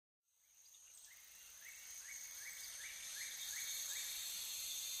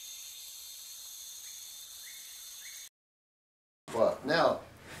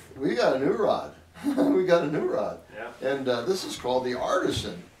got a new rod. We got a new rod. Yeah. And this is called the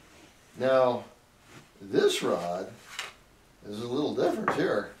Artisan. Now, this rod is a little different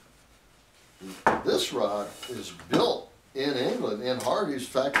here. This rod is built in England, in Hardy's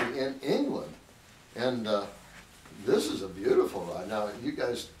factory in England. And this is a beautiful rod. Now, you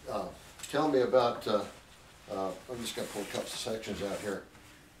guys tell me about, I'm just going to pull a couple of sections out here.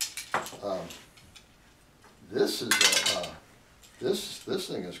 This is this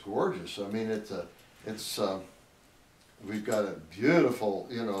thing is gorgeous. I mean, we've got a beautiful,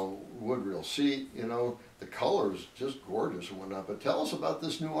 you know, wood reel seat. You know, the color is just gorgeous and whatnot. But tell us about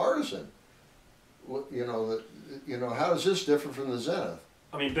this new Artisan. You know, how is this different from the Zenith?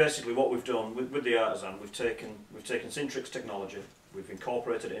 I mean, basically, what we've done with the Artisan, we've taken Sintrix technology, we've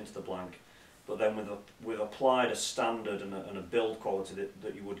incorporated it into the blank, but then we've applied a standard and a build quality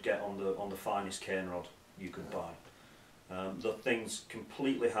that you would get on the finest cane rod you could buy. The thing's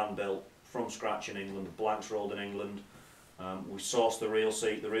completely hand built from scratch in England. The blanks rolled in England. We sourced the reel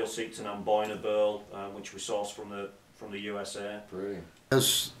seat. The reel seat's an Amboina burl, which we sourced from the USA. Brilliant.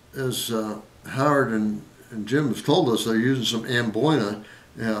 As Howard and Jim have told us, they're using some Amboina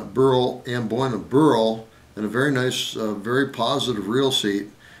burl, and a very nice, very positive reel seat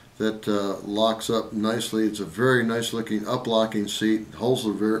that locks up nicely. It's a very nice looking up-locking seat. Holds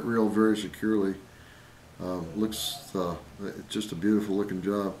the reel very securely. Looks just a beautiful looking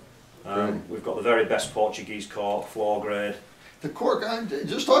job. We've got the very best Portuguese cork, floor grade. The cork,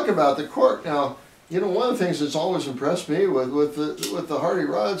 just talking about the cork now, you know, one of the things that's always impressed me with the Hardy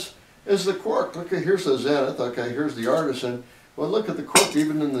rods is the cork. Look, here's the Zenith, okay, here's the Artisan. Well, look at the cork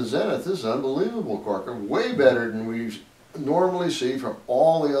even in the Zenith. This is unbelievable cork, way better than we normally see from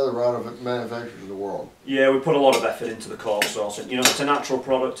all the other rod manufacturers in the world. Yeah, we put a lot of effort into the cork sourcing. You know, it's a natural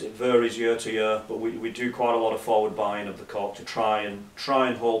product, it varies year to year, but we do quite a lot of forward buying of the cork to try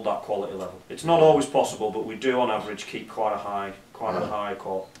and hold that quality level. It's not always possible, but we do on average keep quite a high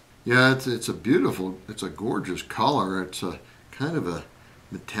cork. Yeah, it's a beautiful, it's a gorgeous color. It's a kind of a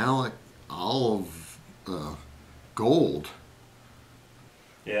metallic olive gold.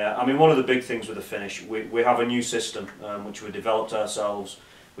 Yeah, I mean, one of the big things with the finish, we have a new system which we developed ourselves,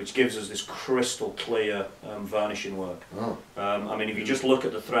 which gives us this crystal clear varnishing work. Oh. I mean, if you just look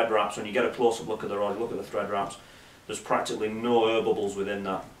at the thread wraps, when you get a close-up look at the rod, look at the thread wraps, there's practically no air bubbles within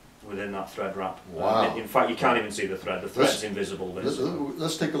that thread wrap. Wow. In fact, you can't even see the thread. The thread's invisible.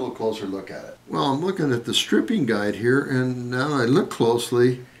 Let's take a little closer look at it. Well, I'm looking at the stripping guide here, and now I look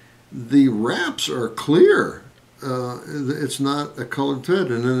closely. The wraps are clear. It's not a colored thread,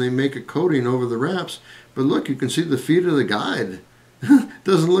 and then they make a coating over the wraps. But look, you can see the feet of the guide.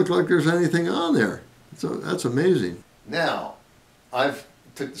 Doesn't look like there's anything on there. So that's amazing. Now, I've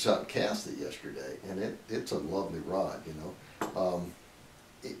took this out and cast it yesterday, and it's a lovely rod, you know.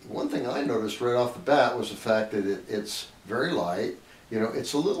 One thing I noticed right off the bat was the fact that it's very light. You know,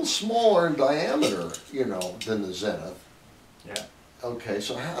 it's a little smaller in diameter, you know, than the Zenith. Yeah. Okay,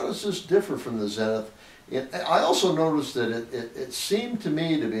 so how does this differ from the Zenith? I also noticed that it seemed to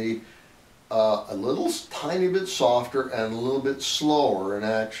me to be a little tiny bit softer and a little bit slower in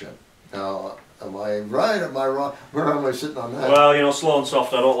action. Now, am I right? Am I wrong? Where am I sitting on that? Well, you know, slow and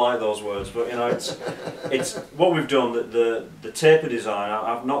soft, I don't like those words, but you know, it's what we've done. The taper design,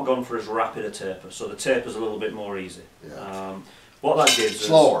 I've not gone for as rapid a taper, so the taper's a little bit more easy. Yeah. What that gives us,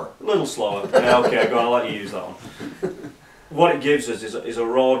 slower. A little slower. Yeah, okay, go on, I'll let you use that one. What it gives us is a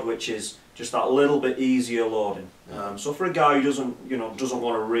rod which is just that little bit easier loading. So for a guy who doesn't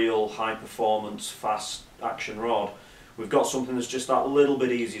want a real high performance, fast action rod, we've got something that's just that little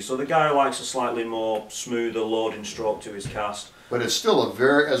bit easier. So the guy who likes a slightly more smoother loading stroke to his cast. But it's still a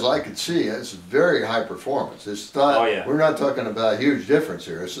very, as I could see, it's very high performance. It's not. Oh, yeah. We're not talking about a huge difference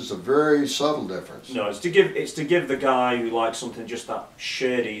here. It's just a very subtle difference. No, it's to give the guy who likes something just that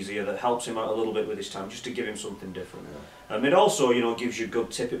shade easier, that helps him out a little bit with his time, just to give him something different. Yeah. It also, you know, gives you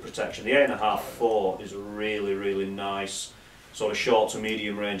good tippet protection. The 8.5-4 is a really, really nice sort of short to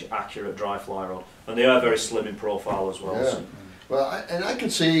medium range, accurate dry fly rod, and they are very slim in profile as well. Yeah. So. Well, I can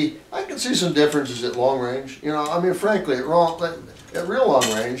see some differences at long range. You know, I mean, frankly, at real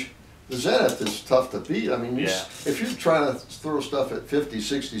long range, the Zenith is tough to beat. I mean, if you're trying to throw stuff at 50,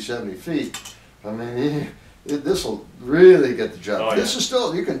 60, 70 feet, I mean, this will really get the job. Oh, this is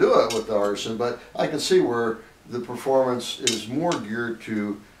still, you can do it with the Artisan, but I can see where the performance is more geared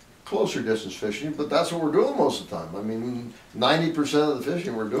to closer distance fishing, but that's what we're doing most of the time. I mean, 90% of the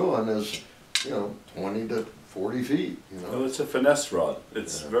fishing we're doing is, you know, 20 to 40 feet. You know? Well, it's a finesse rod.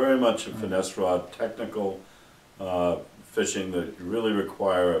 It's very much a finesse rod, technical fishing that really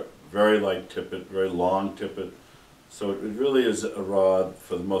require very light tippet, very long tippet. So it really is a rod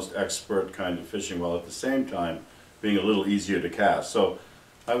for the most expert kind of fishing, while at the same time being a little easier to cast. So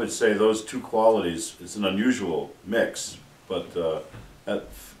I would say those two qualities, it's an unusual mix, but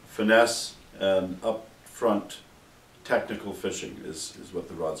at finesse and upfront technical fishing is what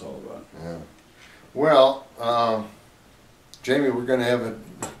the rod's all about. Yeah. Well, Jamie, we're going to have a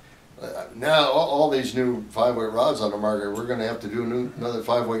now all these new 5-weight rods on the market. We're going to have to do another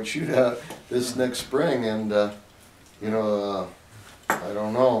 5-weight shootout this next spring, and you know, I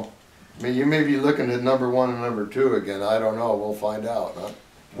don't know. I mean, you may be looking at number 1 and number 2 again. I don't know. We'll find out. Huh?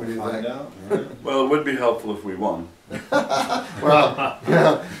 What do you think? Well, it would be helpful if we won. Well, you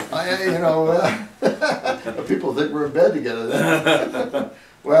know, people think we're in bed together.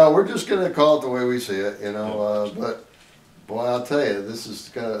 Well, we're just going to call it the way we see it, you know. But boy, I'll tell you,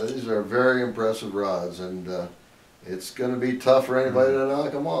 these are very impressive rods, and it's going to be tough for anybody to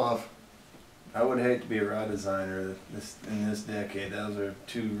knock them off. I would hate to be a rod designer in this decade. Those are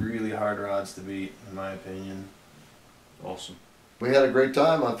 2 really hard rods to beat, in my opinion. Awesome. We had a great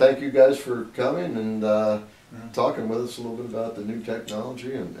time. I thank you guys for coming and talking with us a little bit about the new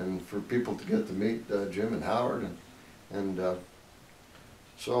technology, and for people to get to meet Jim and Howard, and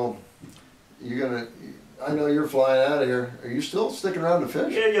so you're gonna. I know you're flying out of here. Are you still sticking around to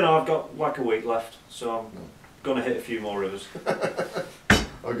fish? Yeah, you know, I've got like a week left, so I'm gonna hit a few more rivers.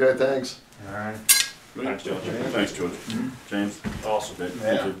 Okay, thanks. All right. Thanks, George. Thanks, George. James. Awesome. Thank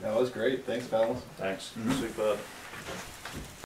Yeah, you. that was great. Thanks, fellas. Thanks. Superb.